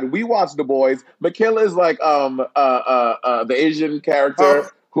my God, we watched The Boys. Michaela is like the Asian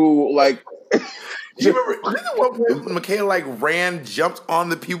character who like... You remember one point Michaela jumped on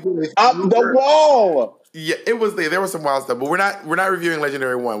the people up the wall. Yeah, it was there was some wild stuff, but we're not reviewing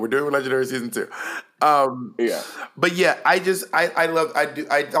Legendary 1. We're doing Legendary Season 2. Yeah. But yeah, I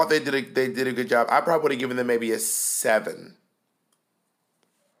thought they did a good job. I probably would have given them maybe a 7.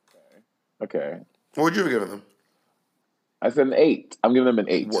 Okay. What would you have given them? I said an 8. I'm giving them an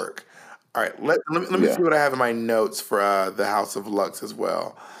 8. Work. All right. Let me see what I have in my notes for the House of Lux as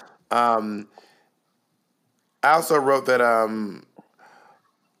well. I also wrote that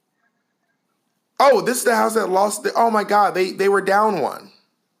this is the house that lost oh my God, they were down 1.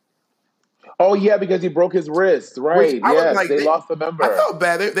 Oh yeah, because he broke his wrist, right? Yes, they lost the member. I felt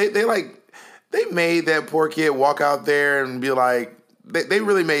bad. They made that poor kid walk out there and be like, they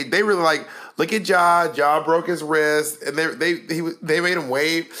really look at Ja. Ja broke his wrist, and they made him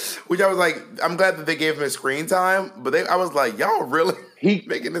wave, which I was like, I'm glad that they gave him his screen time, but I was like, y'all really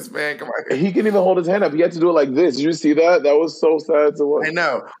making this man come out here. He couldn't even hold his hand up. He had to do it like this. Did you see that? That was so sad to watch. I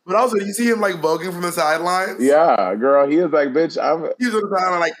know, but also you see him voguing from the sidelines. Yeah, girl, he was like, bitch, He's on the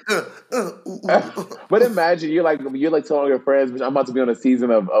sideline But imagine you're telling your friends, bitch, I'm about to be on a season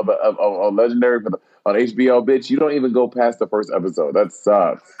of Legendary on HBO, bitch. You don't even go past the first episode. That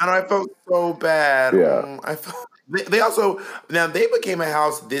sucks. And I felt so bad. Yeah. I felt. They also they became a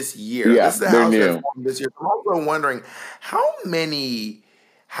house this year. Yeah, this is the house that's formed this year. I'm also wondering how many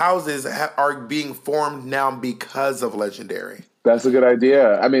houses are being formed now because of Legendary. That's a good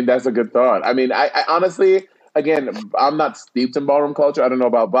idea. I mean, that's a good thought. I mean, I honestly, again, I'm not steeped in ballroom culture. I don't know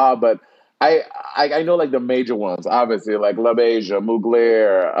about Bob, but I know the major ones, obviously, like La Beja,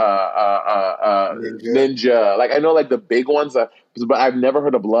 Mugler, Ninja. I know the big ones, but I've never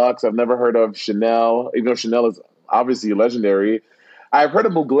heard of Lux. I've never heard of Chanel, even though Chanel is obviously legendary. I've heard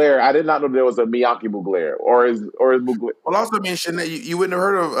of Mugler. I did not know there was a Miyake Mugler or is Mugler. Well, also, I mean, Chanel, you wouldn't have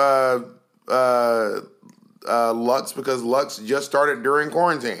heard of Lux because Lux just started during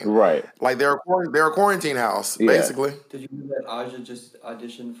quarantine. Right. They're a quarantine house, basically. Did you know that Aja just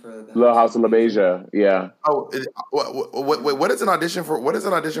auditioned for the House of La Beja? Yeah. Oh, what is an audition for? What is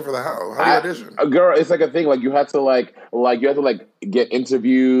an audition for the house? How do you audition? Girl, it's a thing. You have to get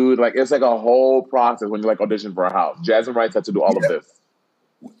interviewed. It's a whole process when you audition for a house. Jasmine Rice had to do all of this.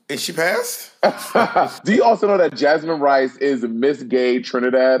 Is she passed? Do you also know that Jasmine Rice is Miss Gay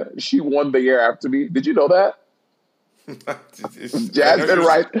Trinidad? She won the year after me. Did you know that? Jasmine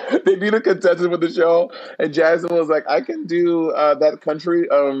Rice. They need a contestant for the show, and Jasmine was like, "I can do that country,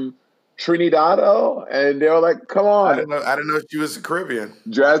 Trinidado," and they were like, "Come on!" I didn't know she was Caribbean.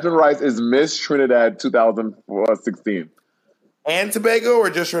 Jasmine Rice is Miss Trinidad 2016. And Tobago or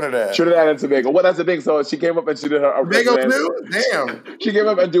just Trinidad? Trinidad and Tobago. Well, that's the thing. So she came up and she did her Tobago too? Damn. She came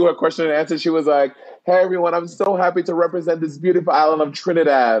up and do her question and answer. She was like, "Hey everyone, I'm so happy to represent this beautiful island of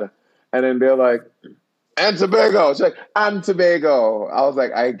Trinidad." And then they're like, "And Tobago." She's like, "And Tobago." I was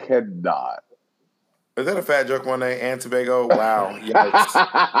like, I cannot. Is that a fat joke one day? And Tobago? Wow. Yikes.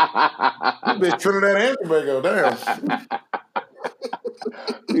 Bitch, Trinidad and Tobago. Damn.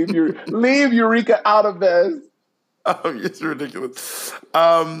 Leave Eureka out of this. It's ridiculous.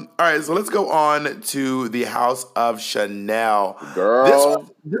 All right, so let's go on to the House of Chanel.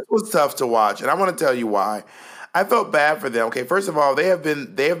 Girl. This was tough to watch, and I want to tell you why. I felt bad for them. Okay, first of all, they have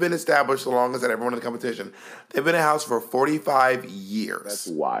been established the longest at everyone in the competition. They've been in a house for 45 years. That's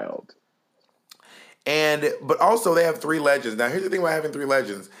wild. But also they have 3 legends. Now, here's the thing about having 3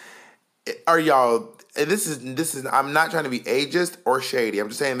 legends. And this is I'm not trying to be ageist or shady. I'm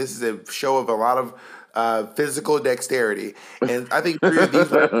just saying this is a show of a lot of physical dexterity, and I think 3 of these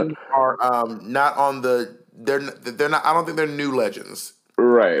legends are not on the. They're not. I don't think they're new legends.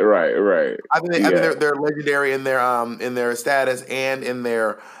 Right. I think they're legendary in their status and in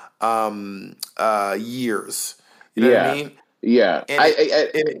their years. You know what I mean? Yeah.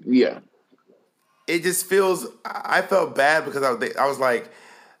 And it just feels. I felt bad because I was like,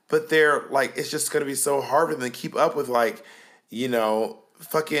 but they're it's just gonna be so hard for them to keep up with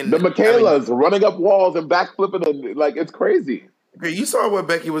fucking the Michaelas running up walls and backflipping and it's crazy. You saw what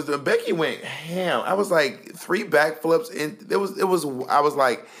Becky was doing. Becky went ham. I was like 3 backflips, and it was. I was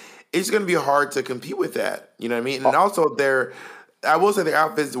like, it's going to be hard to compete with that. You know what I mean? And also, I will say their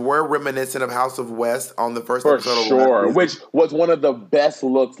outfits were reminiscent of House of West on the first episode. For sure, which was one of the best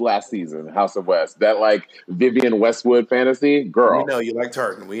looks last season. House of West, that Vivienne Westwood fantasy girl. We know you like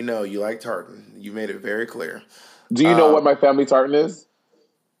tartan. You made it very clear. Do you know what my family tartan is?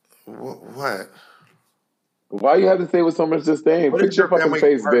 What? Why you have to say with so much disdain? Fix your fucking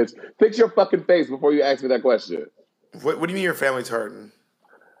face, bitch. Fix your fucking face before you ask me that question. What do you mean your family tartan?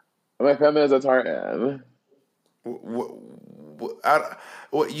 My family has a tartan.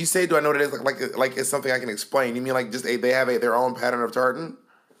 what you say? Do I know what it is? Like it's something I can explain? You mean like just they have their own pattern of tartan?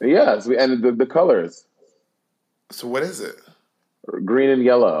 Yes, and the colors. So what is it? Green and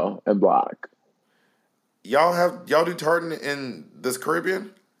yellow and black. Y'all do tartan in this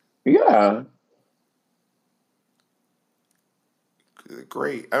Caribbean? Yeah.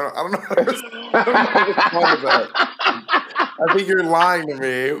 Great. I don't know. I don't know what's wrong with that. I think you're lying to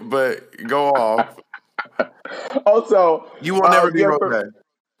me, but go off. Also, you will never be okay.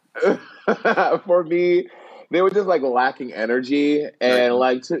 For me, they were just like lacking energy, and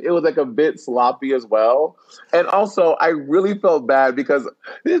it was like a bit sloppy as well. And also, I really felt bad because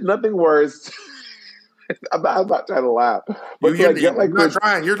there's nothing worse. I'm not trying to laugh, but you're not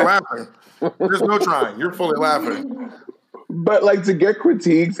trying. You're laughing. There's no trying. You're fully laughing. But like to get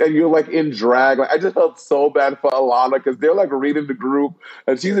critiques and you're like in drag, like I just felt so bad for Alana because they're like reading the group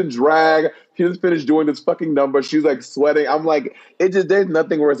and she's in drag. She just finished doing this fucking number. She's like sweating. I'm like, there's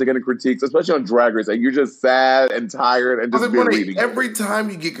nothing worse than getting critiques, especially on Drag Race. Like you're just sad and tired and just reading. Every time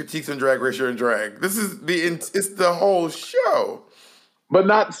you get critiques on Drag Race, you're in drag. This is it's the whole show. But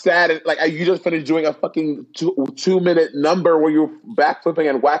not sad. Like you just finished doing a fucking 2-minute number where you're backflipping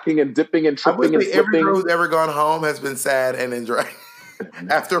and whacking and dipping and tripping and flipping. Every girl who's ever gone home has been sad and in drag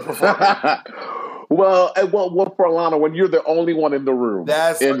after a performance. well, for Alana, when you're the only one in the room,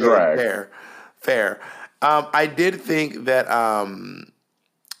 that's in drag. Fair. I did think that.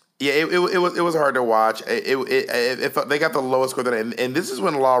 It was hard to watch. It they got the lowest score and this is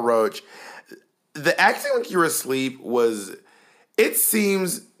when Law Roach, the acting like you were asleep was. It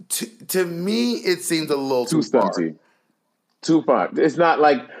seems to me, it seems a little too stunty, too fun. It's not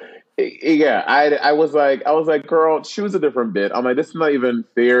like, yeah. I was like, girl, choose a different bit. I'm like, this is not even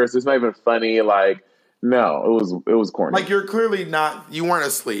fierce. It's not even funny. Like, no, it was corny. Like you're clearly not. You weren't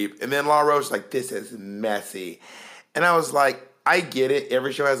asleep, and then Laura Roach like, this is messy, and I was like, I get it.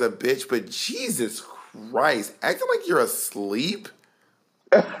 Every show has a bitch, but Jesus Christ, acting like you're asleep.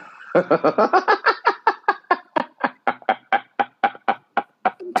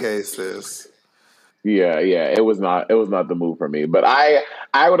 Okay, sis. Yeah, it was not the move for me. But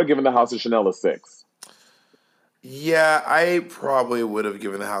I would have given the House of Chanel a 6. Yeah, I probably would have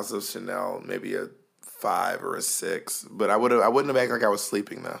given the House of Chanel maybe a 5 or a 6. But I wouldn't have acted like I was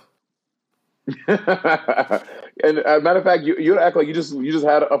sleeping though. And as a matter of fact, you'd act like you just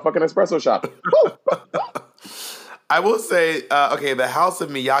had a fucking espresso shot. I will say, okay, the House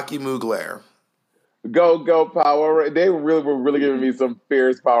of Miyake Mugler. Go Power! They were really giving me some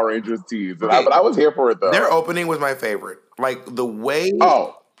fierce Power Rangers teas, but I was here for it though. Their opening was my favorite. Like the way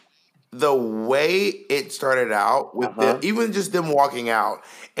it started out with them, even just them walking out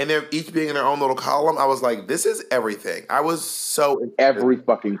and they're each being in their own little column. I was like, this is everything. I was so every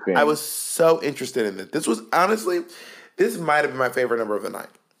fucking thing. I was so interested in it. This was honestly, this might have been my favorite number of the night.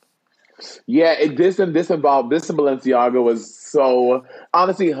 Yeah, this and Balenciaga was so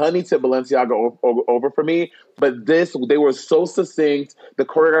honestly. Honey tipped Balenciaga over for me, but they were so succinct. The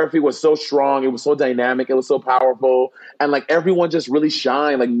choreography was so strong. It was so dynamic. It was so powerful, and like everyone just really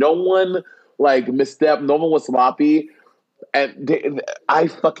shined. Like no one like misstepped. No one was sloppy. And I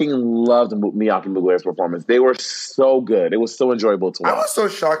fucking loved Miyake Mugler's performance. They were so good. It was so enjoyable to watch. I was so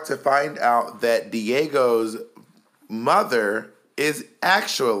shocked to find out that Diego's mother is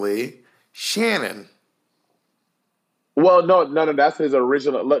actually Shannon. Well, no, that's his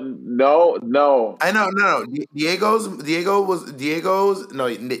original. No. I know, no. Diego's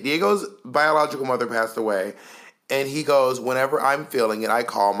biological mother passed away, and he goes, whenever I'm feeling it, I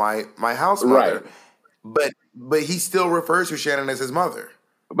call my house mother. Right. But he still refers to Shannon as his mother.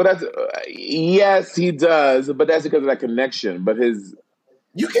 But that's yes, he does. But that's because of that connection. But his.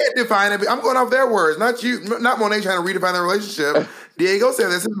 You can't define it. I'm going off their words, not you, not Monet trying to redefine the relationship. Diego said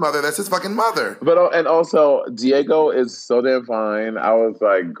that's his mother. That's his fucking mother. But and also Diego is so damn fine. I was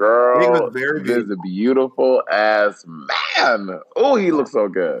like, girl, this is a beautiful ass man. Oh, he looks so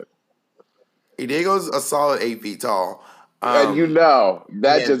good. Diego's a solid 8 feet tall. And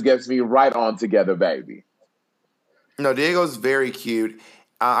that just gets me right on together, baby. No, Diego's very cute.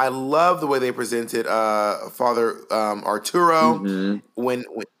 I love the way they presented Father Arturo when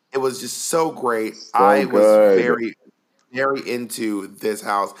it was just so great. I was very, very into this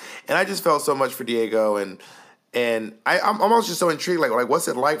house, and I just felt so much for Diego, and I'm almost just so intrigued. Like, what's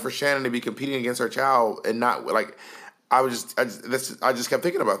it like for Shannon to be competing against her child and not like? I just kept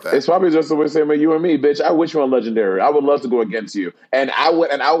thinking about that. It's probably just the same way you and me, bitch. I wish you were on Legendary. I would love to go against you, and I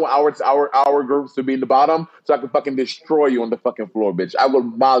want our groups to be in the bottom, so I could fucking destroy you on the fucking floor, bitch. I would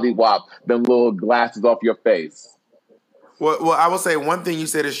mollywop them little glasses off your face. Well, I will say one thing you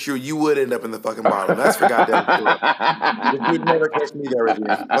said is true. You would end up in the fucking bottom. That's for goddamn sure. You'd never catch me there with you.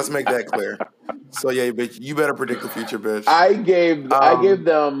 Let's make that clear. So yeah, bitch, you better predict the future, bitch. I gave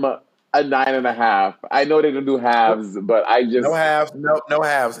them a 9.5. I know they're gonna do halves, but I just no halves. No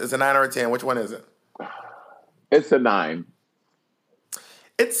halves. It's a 9 or a 10. Which one is it? It's a 9.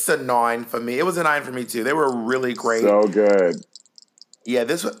 It's a 9 for me. It was a 9 for me too. They were really great. So good. Yeah,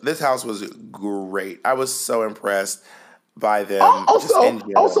 this house was great. I was so impressed by them.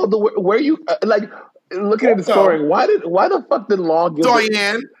 Also, where you like looking at the scoring. Why the fuck did Law give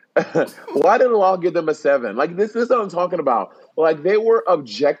Diane? Why did Law give them a 7? Like this is what I'm talking about. Like they were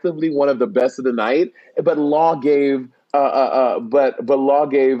objectively one of the best of the night, but Law gave Law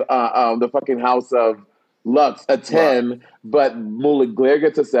gave the fucking House of Lux a 10, but Mugler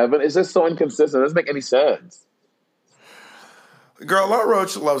gets a 7. It's just so inconsistent. It doesn't make any sense. Girl, Law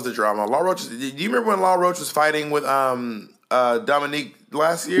Roach loves the drama. Law Roach. Do you remember when Law Roach was fighting with Dominique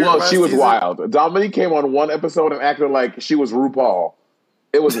last year? Well, she was season? Wild. Dominique came on one episode and acted like she was RuPaul.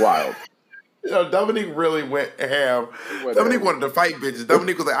 It was wild. Dominique really went ham. Dominique wanted to fight bitches.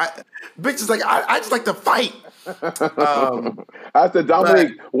 Dominique was like, I just like to fight. I said,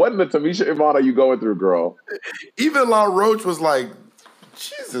 Dominique, what in the Tamisha Iman are you going through, girl? Even Law Roach was like,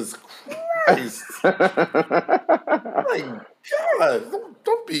 Jesus Christ. My God,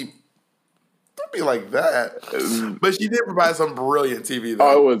 don't be like that. But she did provide some brilliant TV, though.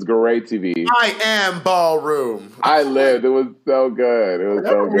 Oh, it was great TV. I am Ballroom. I lived. It was so good. It was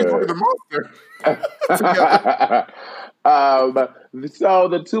so good. The monster. So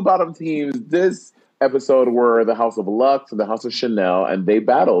the two bottom teams this episode were the House of Lux and the House of Chanel, and they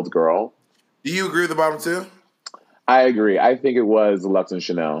battled, girl. Do you agree with the bottom two? I agree. I think it was Lux and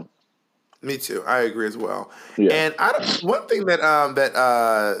Chanel. Me too. I agree as well. Yeah. And one thing that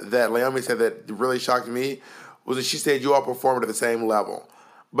Naomi said that really shocked me was that she said you all performed at the same level,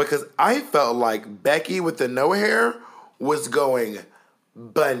 because I felt like Becky with the no hair was going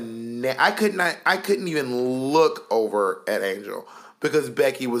bananas. I couldn't even look over at Angel because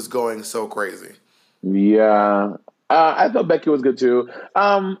Becky was going so crazy. Yeah, I thought Becky was good too.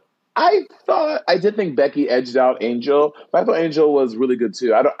 I did think Becky edged out Angel, but I thought Angel was really good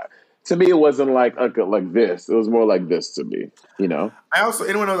too. To me, it wasn't like this. It was more like this to me, you know?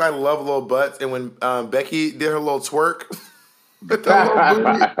 Anyone knows I love little butts. And when Becky did her little twerk, bitch,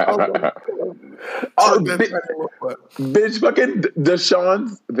 fucking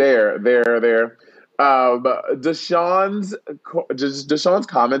Deshawn's there. Deshawn's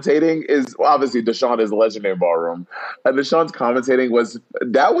commentating is obviously Deshawn is legendary Ballroom, and Deshawn's commentating was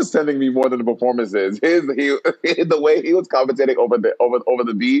sending me more than the performances. The way he was commentating over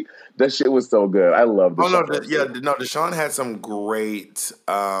the beat, that shit was so good. I love Deshawn. Deshawn had some great.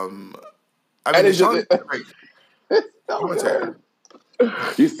 Deshawn great. It's so good.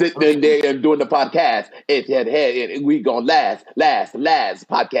 You sitting in there and doing the podcast. It's head. We gonna last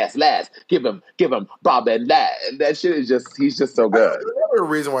podcast last. Give him Bob and last. That shit is he's just so good. There's a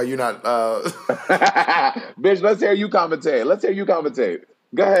reason why you're not. Bitch, let's hear you commentate.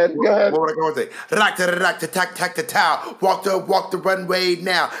 Go ahead. What would I commentate? Rock to tack to towel. Walk the runway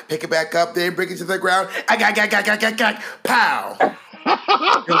now. Pick it back up, then bring it to the ground. Pow.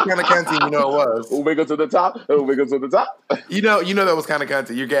 It was kind of cunty, you know it was. Wiggle to the top. You know that was kind of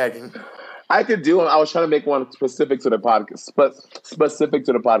cunty. You're gagging. I could do it. I was trying to make one specific to the podcast. So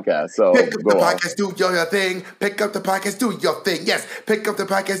pick up the podcast, do your thing. Pick up the podcast, do your thing. Yes, pick up the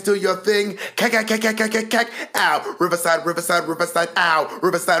podcast, do your thing. Cack. Ow. Riverside. Ow.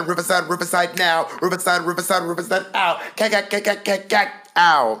 Riverside now. Riverside. Ow. Cack.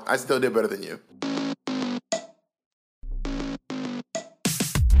 Ow. I still did better than you.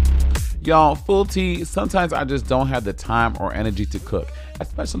 Y'all, full tea, sometimes I just don't have the time or energy to cook,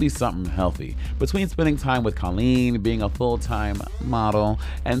 especially something healthy. Between spending time with Colleen, being a full-time model,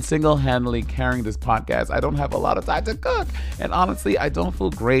 and single-handedly carrying this podcast, I don't have a lot of time to cook. And honestly, I don't feel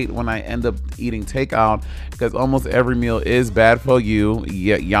great when I end up eating takeout because almost every meal is bad for you.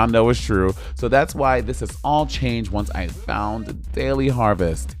 Yeah, y'all know it's true. So that's why this has all changed once I found Daily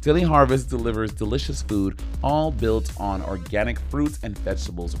Harvest. Daily Harvest delivers delicious food, all built on organic fruits and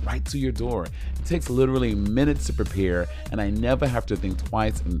vegetables right to your door. It takes literally minutes to prepare, and I never have to think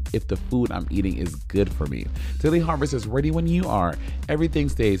twice if the food I'm eating is good for me. Daily Harvest is ready when you are. Everything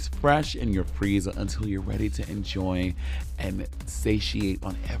stays fresh in your freezer until you're ready to enjoy and satiate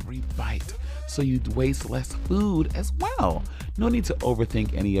on every bite, so you waste less food as well. No need to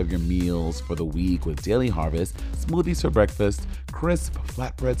overthink any of your meals for the week with Daily Harvest. Smoothies for breakfast, crisp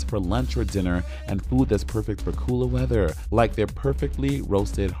flatbreads for lunch or dinner, and food that's perfect for cooler weather, like their perfectly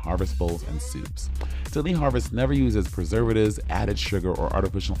roasted harvest bowls and soups. Daily Harvest never uses preservatives, added sugar, or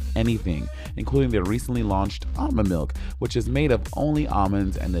artificial anything, including their recently launched almond milk, which is made of only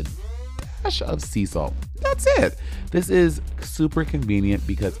almonds and a dash of sea salt. That's it. This is super convenient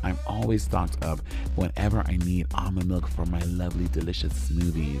because I'm always stocked up whenever I need almond milk for my lovely, delicious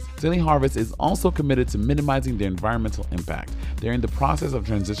smoothies. Daily Harvest is also committed to minimizing their environmental impact. They're in the process of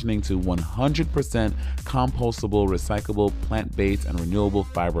transitioning to 100% compostable, recyclable, plant-based, and renewable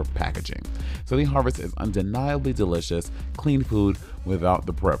fiber packaging. Daily Harvest is undeniably delicious, clean food without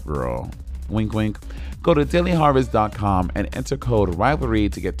the prep girl. Wink, wink. Go to dailyharvest.com and enter code RIVALRY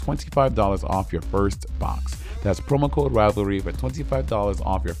to get $25 off your first box. That's promo code RIVALRY for $25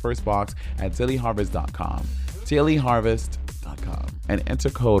 off your first box at dailyharvest.com. Dailyharvest.com and enter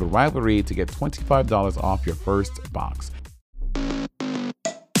code RIVALRY to get $25 off your first box.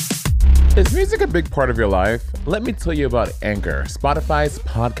 Is music a big part of your life? Let me tell you about Anchor, Spotify's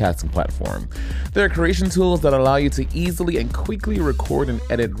podcasting platform. There are creation tools that allow you to easily and quickly record and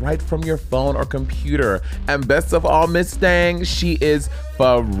edit right from your phone or computer. And best of all, Miss Dang, she is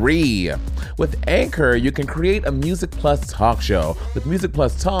free. With Anchor, you can create a Music Plus talk show. With Music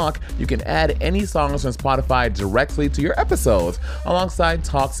Plus Talk, you can add any songs from Spotify directly to your episodes, alongside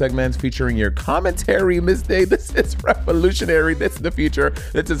talk segments featuring your commentary. Miss Day, this is revolutionary. This is the future.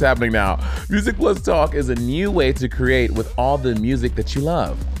 This is happening now. Music Plus Talk is a new way to create with all the music that you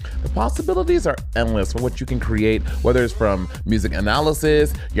love. The possibilities are endless for what you can create, whether it's from music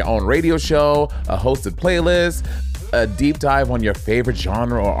analysis, your own radio show, a hosted playlist, a deep dive on your favorite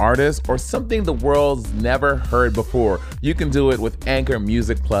genre or artist, or something the world's never heard before. You can do it with Anchor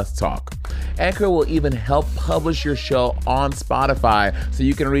Music Plus Talk. Anchor will even help publish your show on Spotify so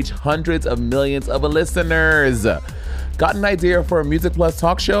you can reach hundreds of millions of listeners. Got an idea for a Music Plus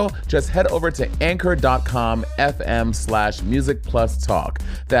talk show? Just head over to anchor.fm/Music Plus Talk.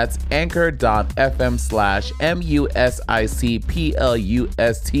 That's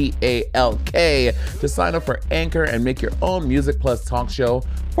anchor.fm/MUSICPLUSTALK to sign up for Anchor and make your own Music Plus talk show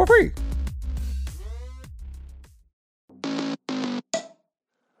for free.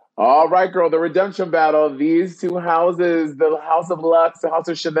 All right, girl, the redemption battle. These two houses, the House of Lux, the House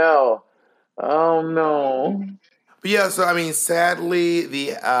of Chanel. Oh, no. But yeah, so I mean, sadly,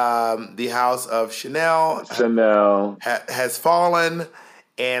 the House of Chanel has fallen,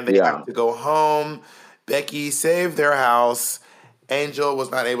 and they have to go home. Becky saved their house. Angel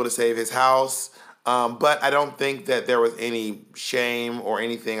was not able to save his house, but I don't think that there was any shame or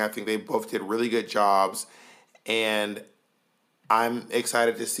anything. I think they both did really good jobs, and I'm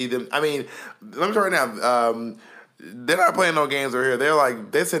excited to see them. I mean, let me tell you right now, they're not playing no games over here.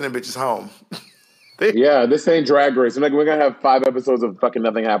 They're sending bitches home. Yeah, this ain't Drag Race. We're going to have 5 episodes of fucking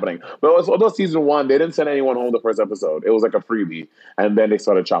nothing happening. But although season 1, they didn't send anyone home the first episode. It was like a freebie. And then they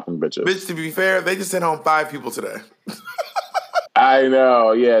started chopping bitches. Bitch, to be fair, they just sent home 5 people today. I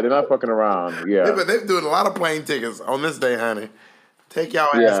know. Yeah, they're not fucking around. Yeah. They're doing a lot of plane tickets on this day, honey. Take y'all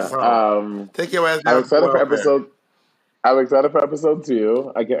asses home. Take your ass down. I'm excited for episode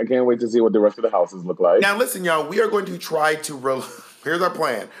 2. I can't wait to see what the rest of the houses look like. Now, listen, y'all. We are going to try to... Here's our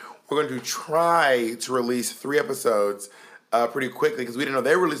plan. We're going to try to release 3 episodes pretty quickly because we didn't know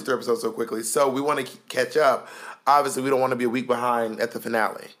they released 3 episodes so quickly. So we want to catch up. Obviously, we don't want to be a week behind at the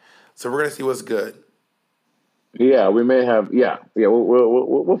finale. So we're going to see what's good. Yeah, we may have. Yeah.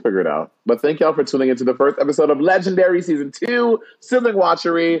 We'll figure it out. But thank y'all for tuning into the first episode of Legendary Season 2, Sibling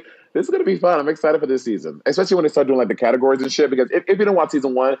Watchery. This is going to be fun. I'm excited for this season, especially when they start doing like the categories and shit. Because if you didn't watch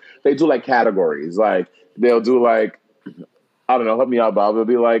season 1, they do like categories. Like they'll do like, I don't know, help me out, Bob. It'll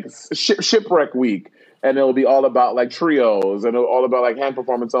be like Shipwreck Week, and it'll be all about like trios, and all about like hand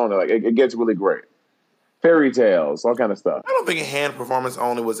performance only. Like it gets really great. Fairy tales, all kind of stuff. I don't think hand performance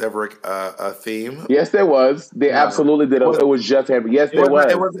only was ever a theme. Yes, there was. They absolutely did. It was just hand. Yes, there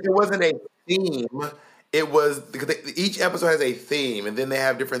was. It wasn't a theme. It was because each episode has a theme, and then they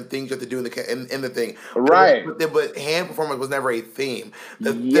have different things you have to do in the thing. Right. But hand performance was never a theme.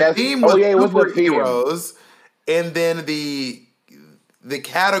 The theme was superheroes. And then the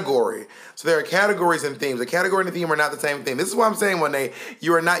category. So there are categories and themes. The category and the theme are not the same thing. This is what I'm saying, Monet.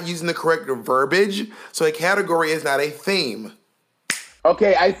 You are not using the correct verbiage. So a category is not a theme.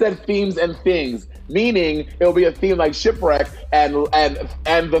 Okay, I said themes and things, meaning it'll be a theme like Shipwreck, and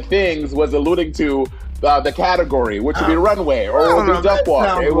the things was alluding to the category, which would be runway, or it would be duck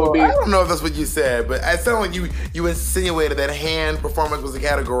walk. It would be. I don't know if that's what you said, but it sounded like you insinuated that hand performance was a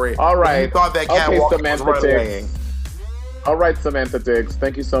category. All right. You thought that catwalk was runwaying. All right, Samantha Tix.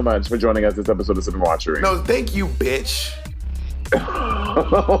 Thank you so much for joining us this episode of Sibling Watchery. No, thank you, bitch.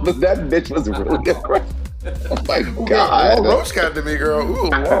 That bitch was really aggressive. Oh my God. Whoa, Roach got to me, girl. Ooh,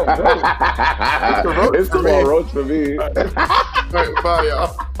 whoa, it's the Wall Roach for me. Bye,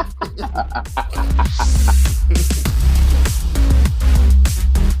 y'all.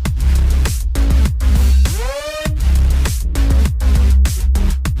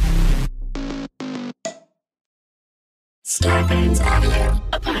 Starburns Audio,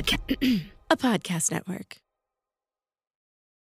 a podcast network.